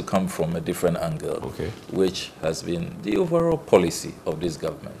I want to come from a different angle, which has been the overall policy of this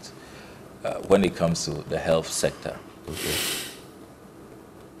government when it comes to the health sector.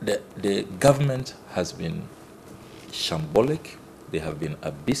 The government has been shambolic. They have been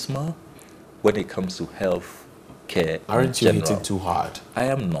abysmal when it comes to health care. Aren't you hitting too hard? I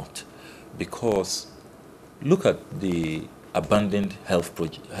am not, because look at the abandoned health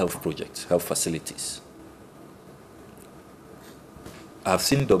projects, health facilities. I've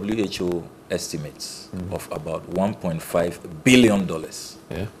seen WHO estimates of about $1.5 billion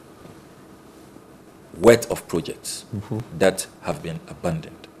worth of projects that have been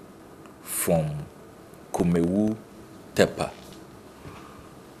abandoned, from Kumewu, Tepa,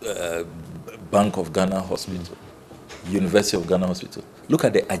 Bank of Ghana Hospital, University of Ghana Hospital. Look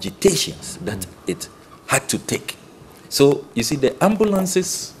at the agitations that it had to take. So you see, the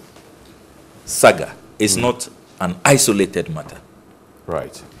ambulances saga is not an isolated matter.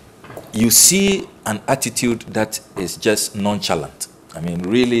 Right. You see an attitude that is just nonchalant. I mean,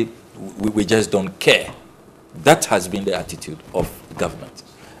 really, we just don't care. That has been the attitude of the government.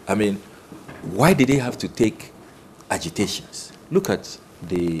 I mean, why did they have to take agitations? Look at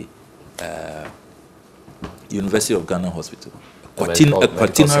the University of Ghana Hospital,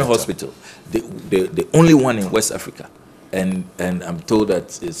 Quaternary Hospital, the only one in West Africa. And I'm told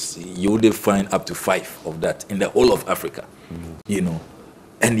that you would find up to 5 of that in the whole of Africa,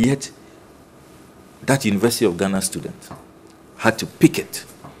 And yet, that University of Ghana student had to picket.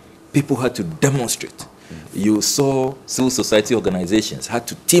 People had to demonstrate. You saw civil society organizations had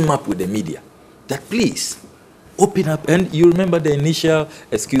to team up with the media that please open up. And you remember the initial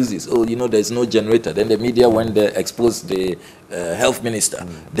excuses. Oh, there's no generator. Then the media went there, exposed the health minister.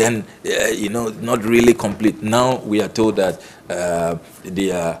 Then, not really complete. Now we are told that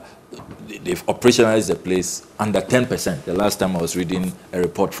they've operationalized the place under 10%. The last time I was reading a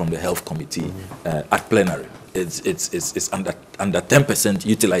report from the health committee at plenary, it's under 10%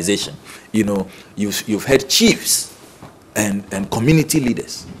 utilization. You've heard chiefs and community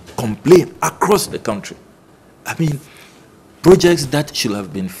leaders complain across the country. I mean, projects that should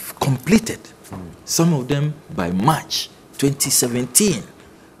have been completed, some of them by March 2017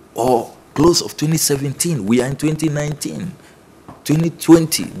 or close of 2017. We are in 2019.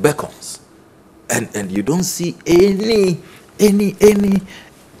 2020 beckons, and you don't see any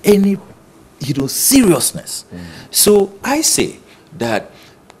seriousness. So I say that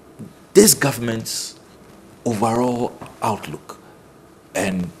this government's overall outlook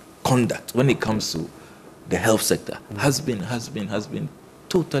and conduct when it comes to the health sector has been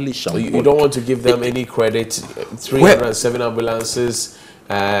totally shambolic. You don't want to give them any credit. 307 ambulances.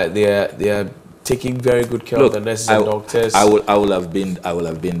 They are taking very good care of the nurses and doctors. I will have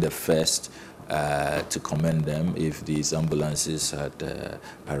been the first to commend them if these ambulances had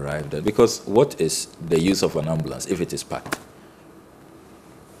arrived. Because what is the use of an ambulance if it is packed?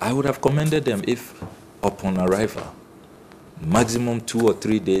 I would have commended them if, upon arrival, maximum 2 or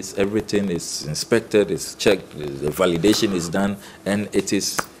 3 days, everything is inspected, is checked, the validation is done, and it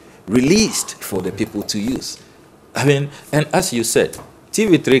is released for the people to use. I mean, and as you said,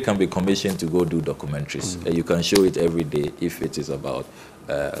 TV3 can be commissioned to go do documentaries. You can show it every day if it is about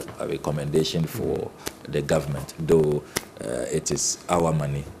a recommendation for the government, though it is our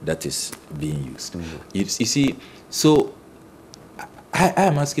money that is being used. You see, so I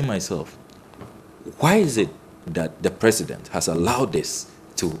am asking myself, why is it that the president has allowed this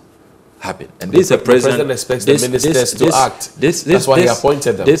to happen? And this is a president. The president expects the ministers to act. That's why he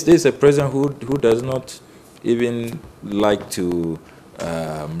appointed them. This is a president who does not even like to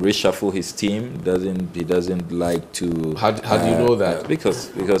reshuffle his team. He doesn't like to. How do you know that?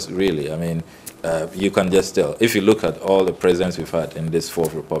 Because really, I mean, you can just tell. If you look at all the presidents we've had in this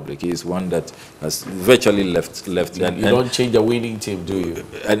Fourth Republic, he's one that has virtually left. You don't change the winning team, do you?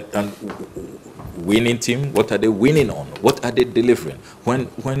 And winning team, what are they winning on? What are they delivering?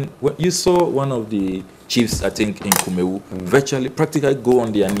 When you saw one of the chiefs, I think in Kumewu, virtually practically go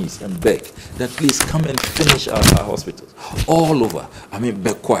on their knees and beg that please come and finish our hospitals all over. I mean,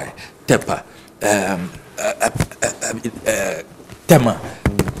 Bekwai, Tepa, Tema,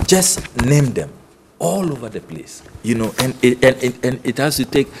 just name them, all over the place, you know. And it has to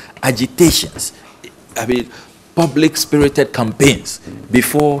take agitations, I mean, public spirited campaigns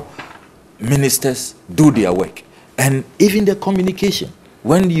before ministers do their work. And even the communication,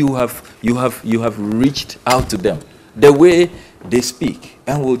 when you have reached out to them, the way they speak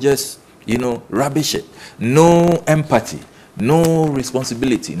and will just, you know, rubbish it. No empathy, no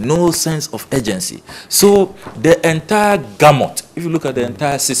responsibility, no sense of urgency. So the entire gamut, if you look at the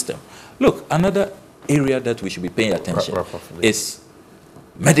entire system, look, another area that we should be paying attention is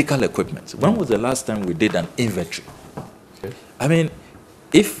medical equipment. When was the last time we did an inventory? Okay. I mean,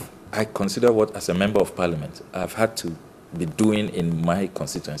 if I consider what, as a member of parliament, I've had to be doing in my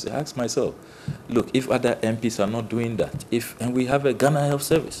constituency, I ask myself, look, if other MPs are not doing that, and we have a Ghana Health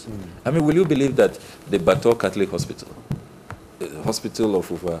Service, I mean, will you believe that the Bator Catholic Hospital, a hospital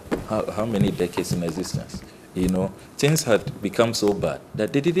of over how many decades in existence, you know, things had become so bad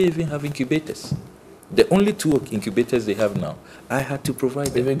that they didn't even have incubators. The only 2 incubators they have now, I had to provide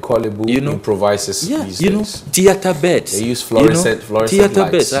them. Even Kolebu, you know, improvises these you know, days. Theater beds. They use fluorescent theater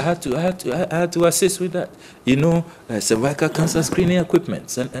lights. beds. I had to assist with that. You know, cervical cancer screening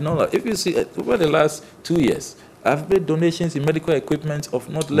equipment and all that. If you see over the last 2 years, I've made donations in medical equipment of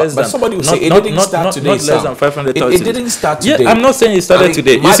not less than. But somebody will say it didn't start today. Not less than 500,000. It didn't start today. Yeah, I'm not saying it started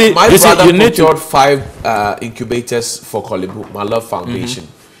today. My brother procured 5 incubators for Kolebu, My Love Foundation.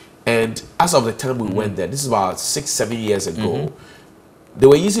 And as of the time we went there, this is about 6-7 years ago, they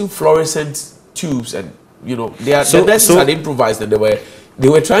were using fluorescent tubes, and you know, the nurses had improvised, and they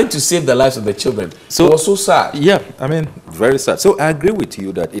were trying to save the lives of the children. So it was so sad. Yeah, I mean, very sad. So I agree with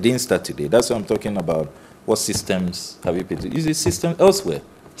you that it didn't start today. That's what I'm talking about. What systems have you put? Use systems elsewhere.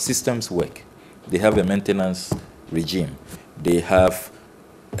 Systems work. They have a maintenance regime. They have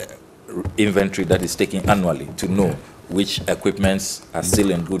inventory that is taken annually to know which equipments are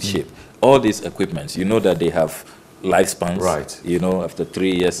still in good shape. All these equipments, you know that they have lifespans. Right. You know, after 3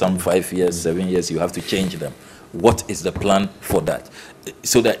 years, some 5 years, 7 years, you have to change them. What is the plan for that?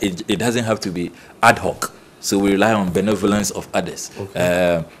 So that it doesn't have to be ad hoc. So we rely on benevolence of others.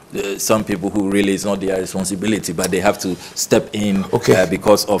 Okay. Some people who really it's not their responsibility, but they have to step in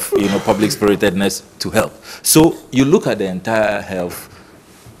because of, you know, public spiritedness to help. So you look at the entire health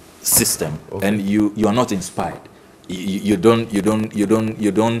system, and you are not inspired. You don't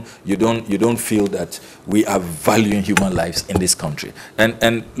feel that we are valuing human lives in this country.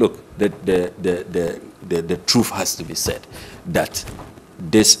 And look, the truth has to be said that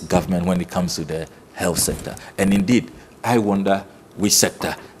this government, when it comes to the health sector, and indeed, I wonder which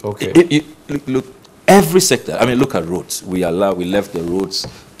sector. Okay. Look, every sector. I mean, look at roads. We left the roads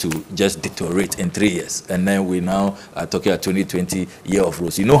to just deteriorate in 3 years, and then we now are talking about 2020 year of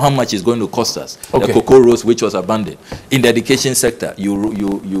roads. You know how much it's going to cost us? Okay. The cocoa roads, which was abandoned. In the education sector,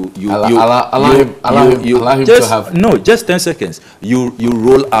 just 10 seconds. You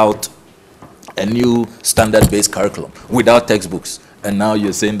roll out a new standard-based curriculum without textbooks, and now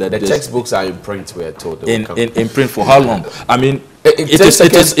you're saying that the textbooks are in print. We're told in print for how long? I mean, it is.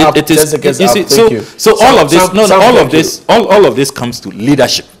 So all of this comes to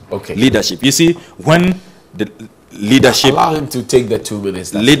leadership. Okay. Leadership. You see, when the leadership, allow him to take the 2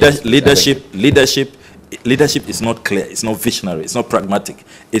 minutes. Leadership is not clear. It's not visionary. It's not pragmatic.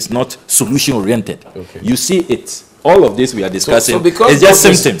 It's not solution oriented. Okay. You see it all of this we are discussing because is just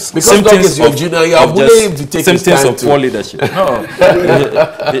Doug symptoms. Because symptoms Doug is your junior, you are bullying to take his symptoms time of poor leadership. No,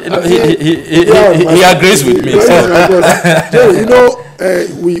 he agrees with me. You know,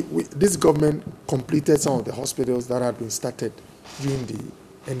 this government completed some of the hospitals that had been started during the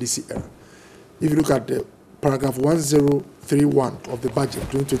NDC era. If you look at the paragraph 1031 of the budget,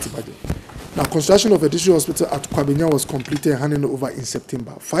 2020 budget. Now, construction of a district hospital at Kwabenya was completed and handed over in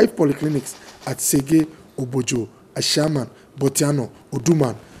September. 5 polyclinics at Sege, Obojo, Ashaman, Botiano,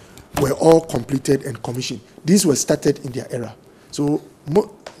 Oduman were all completed and commissioned. These were started in their era. So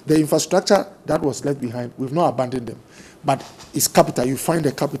the infrastructure that was left behind, we've not abandoned them. But it's capital. You find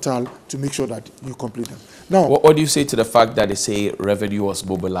the capital to make sure that you complete them. Now, what do you say to the fact that they say revenue was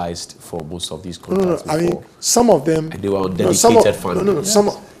mobilized for most of these contracts? I mean, some of them... And they were on dedicated funding.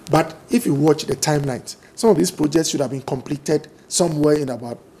 But if you watch the timelines, some of these projects should have been completed somewhere in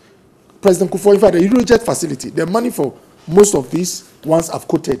about... President Kufuor, in fact, the Eurojet facility, the money for most of these ones I've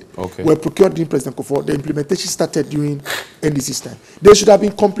quoted were procured during President Kufuor. The implementation started during NDC's time. They should have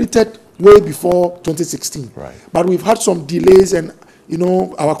been completed way before 2016. Right. But we've had some delays and, you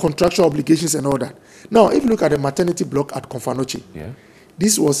know, our contractual obligations and all that. Now, if you look at the maternity block at Konfanochi,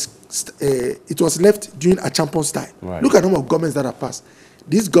 this was, it was left during a champion's time. Right. Look at the number of governments that have passed.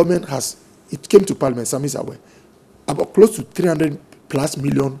 This government has, it came to Parliament, Sami is aware, about close to 300+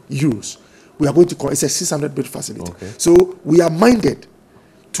 million euros. We are going to call it's a 600-bed facility. So we are minded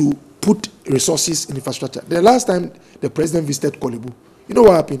to put resources in infrastructure. The last time the president visited Kolebu, you know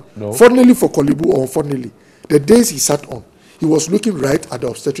what happened? No. Fortunately for Kolebu, or unfortunately, the days he sat on, he was looking right at the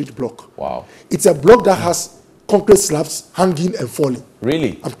obstetric block. Wow. It's a block that has concrete slabs hanging and falling.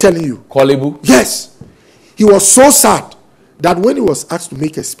 Really? I'm telling you. Kolebu? Yes. He was so sad that when he was asked to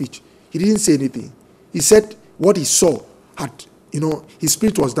make a speech, he didn't say anything. He said what he saw had, you know, his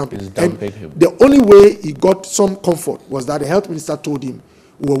spirit was dampened. And the only way he got some comfort was that the health minister told him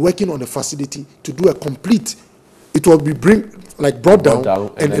we were working on a facility to do a complete, it will be brought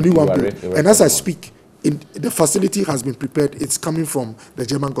down and a new one built. And as I speak, the facility has been prepared. It's coming from the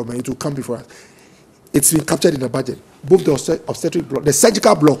German government. It will come before us. It's been captured in the budget. Both the obstetric block, the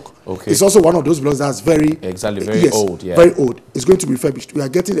surgical block, is also one of those blocks that's very old. Yeah. Very old. It's going to be refurbished. We are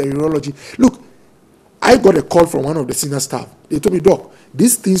getting a urology. Look, I got a call from one of the senior staff. They told me, Doc,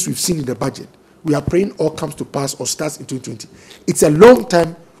 these things we've seen in the budget, we are praying all comes to pass or starts in 2020. It's a long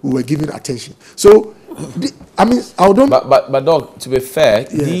time we were giving attention. So, I mean, I don't... But Doc, to be fair,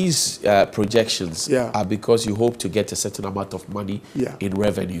 these projections are because you hope to get a certain amount of money in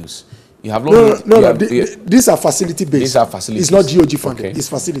revenues. You have these are facility based. These are facilities. It's not GOG funded. It's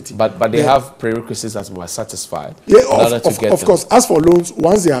facility. But they have prerequisites that were satisfied. Yeah, of course. As for loans,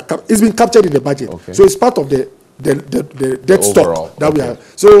 once they are, it's been captured in the budget. So it's part of the debt stock that we have.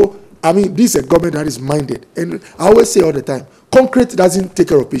 So I mean, this is a government that is minded, and I always say all the time, concrete doesn't take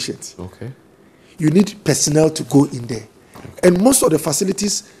care of patients. You need personnel to go in there, and most of the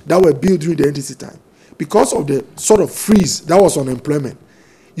facilities that were built during the NDC time, because of the sort of freeze that was on employment.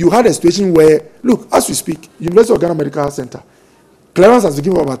 You had a situation where, look, as we speak, University of Ghana Medical Center, Clarence has been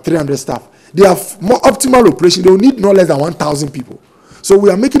given about 300 staff. They have more optimal operation. They will need no less than 1,000 people. So we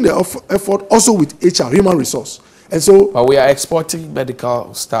are making the effort also with HR, human resource. And so... But we are exporting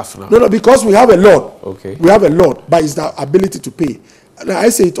medical staff now. No, because we have a lot. We have a lot, but it's the ability to pay. And I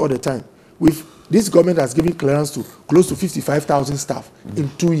say it all the time. This government has given clearance to close to 55,000 staff in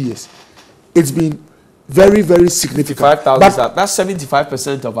 2 years. It's been very, very significant. 55,000. That's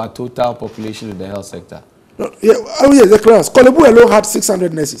 75% of our total population in the health sector. Yes, the clearance. Kolebu alone had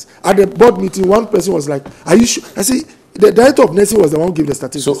 600 nurses. At the board meeting, one person was like, "Are you sure?" I say, the director of nursing was the one who gave the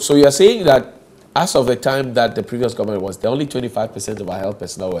statistics. So you are saying that as of the time that the previous government was, only 25% of our health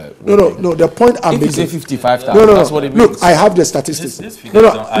personnel were. No. The point I'm making. If you say 55,000, that's what it means. Look, I have the statistics.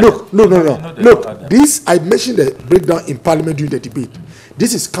 Look. This I mentioned the breakdown in Parliament during the debate.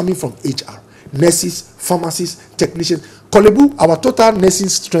 This is coming from HR. Nurses, pharmacists, technicians. Kolebu, our total nursing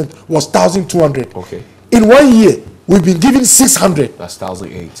strength was 1,200. In 1 year, we've been given 600. That's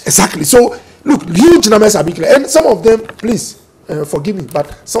 1,008. Exactly. So, look, huge numbers are being clear. And some of them, please, forgive me,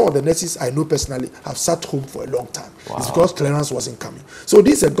 but some of the nurses I know personally have sat home for a long time. It's because clearance wasn't coming. So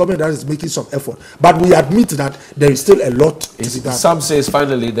this is a government that is making some effort. But we admit that there is still a lot to be done. Some says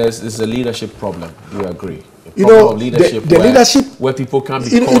finally there's a leadership problem. Do you agree? You know, leadership the leadership where people can be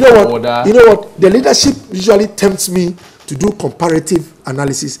you know what? The leadership usually tempts me to do comparative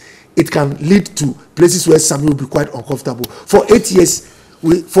analysis. It can lead to places where some will be quite uncomfortable. For 8 years,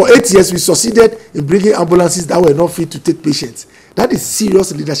 we succeeded in bringing ambulances that were not fit to take patients. That is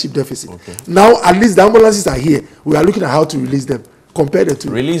serious leadership deficit. Now, at least the ambulances are here. We are looking at how to release them. Compare them to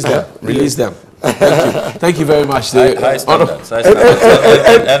release them. Thank you very much. High standards.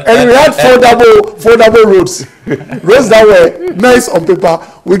 And we had four double roads that were nice on paper.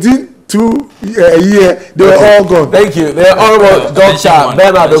 Within a year, they were all gone. Thank you. The Honorable Dr.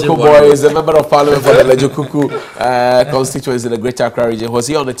 Bernard Okuboy is a member of Parliament for the Lejokuku constituency in the Greater Accra region. Was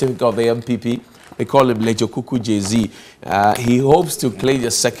he on the ticket of the MPP? They call him Lejokuku JZ. He hopes to claim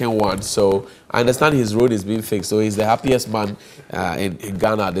the second one. So I understand his road is being fixed. So he's the happiest man in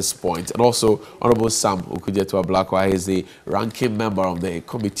Ghana at this point. And also, Honorable Sam Okujetua Blakwa is the ranking member of the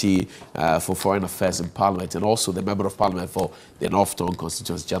Committee for Foreign Affairs in Parliament and also the Member of Parliament for the North Tongue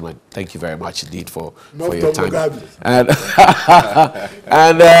constituency. Gentlemen, thank you very much indeed for your time. And,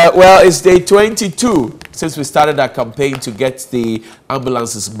 well, it's day 22 since we started our campaign to get the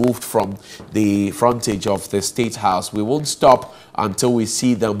ambulances moved from the frontage of the State House. We won't stop until we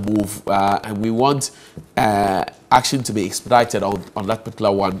see them move, and we want action to be expedited on that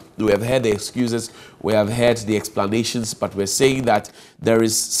particular one. We have heard the excuses, we have heard the explanations, but we're saying that there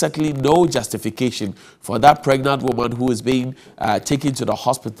is certainly no justification for that pregnant woman who is being taken to the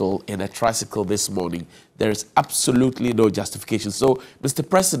hospital in a tricycle this morning. There is absolutely no justification. So, Mr.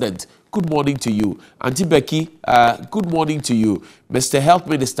 President, good morning to you. Auntie Becky, good morning to you. Mr. Health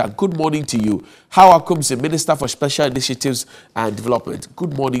Minister, good morning to you. Hawa Kumse, Minister for Special Initiatives and Development,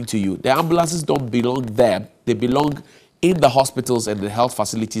 good morning to you. The ambulances don't belong there. They belong in the hospitals and the health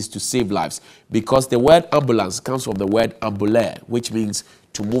facilities to save lives, because the word ambulance comes from the word ambulaire, which means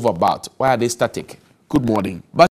to move about. Why are they static? Good morning. But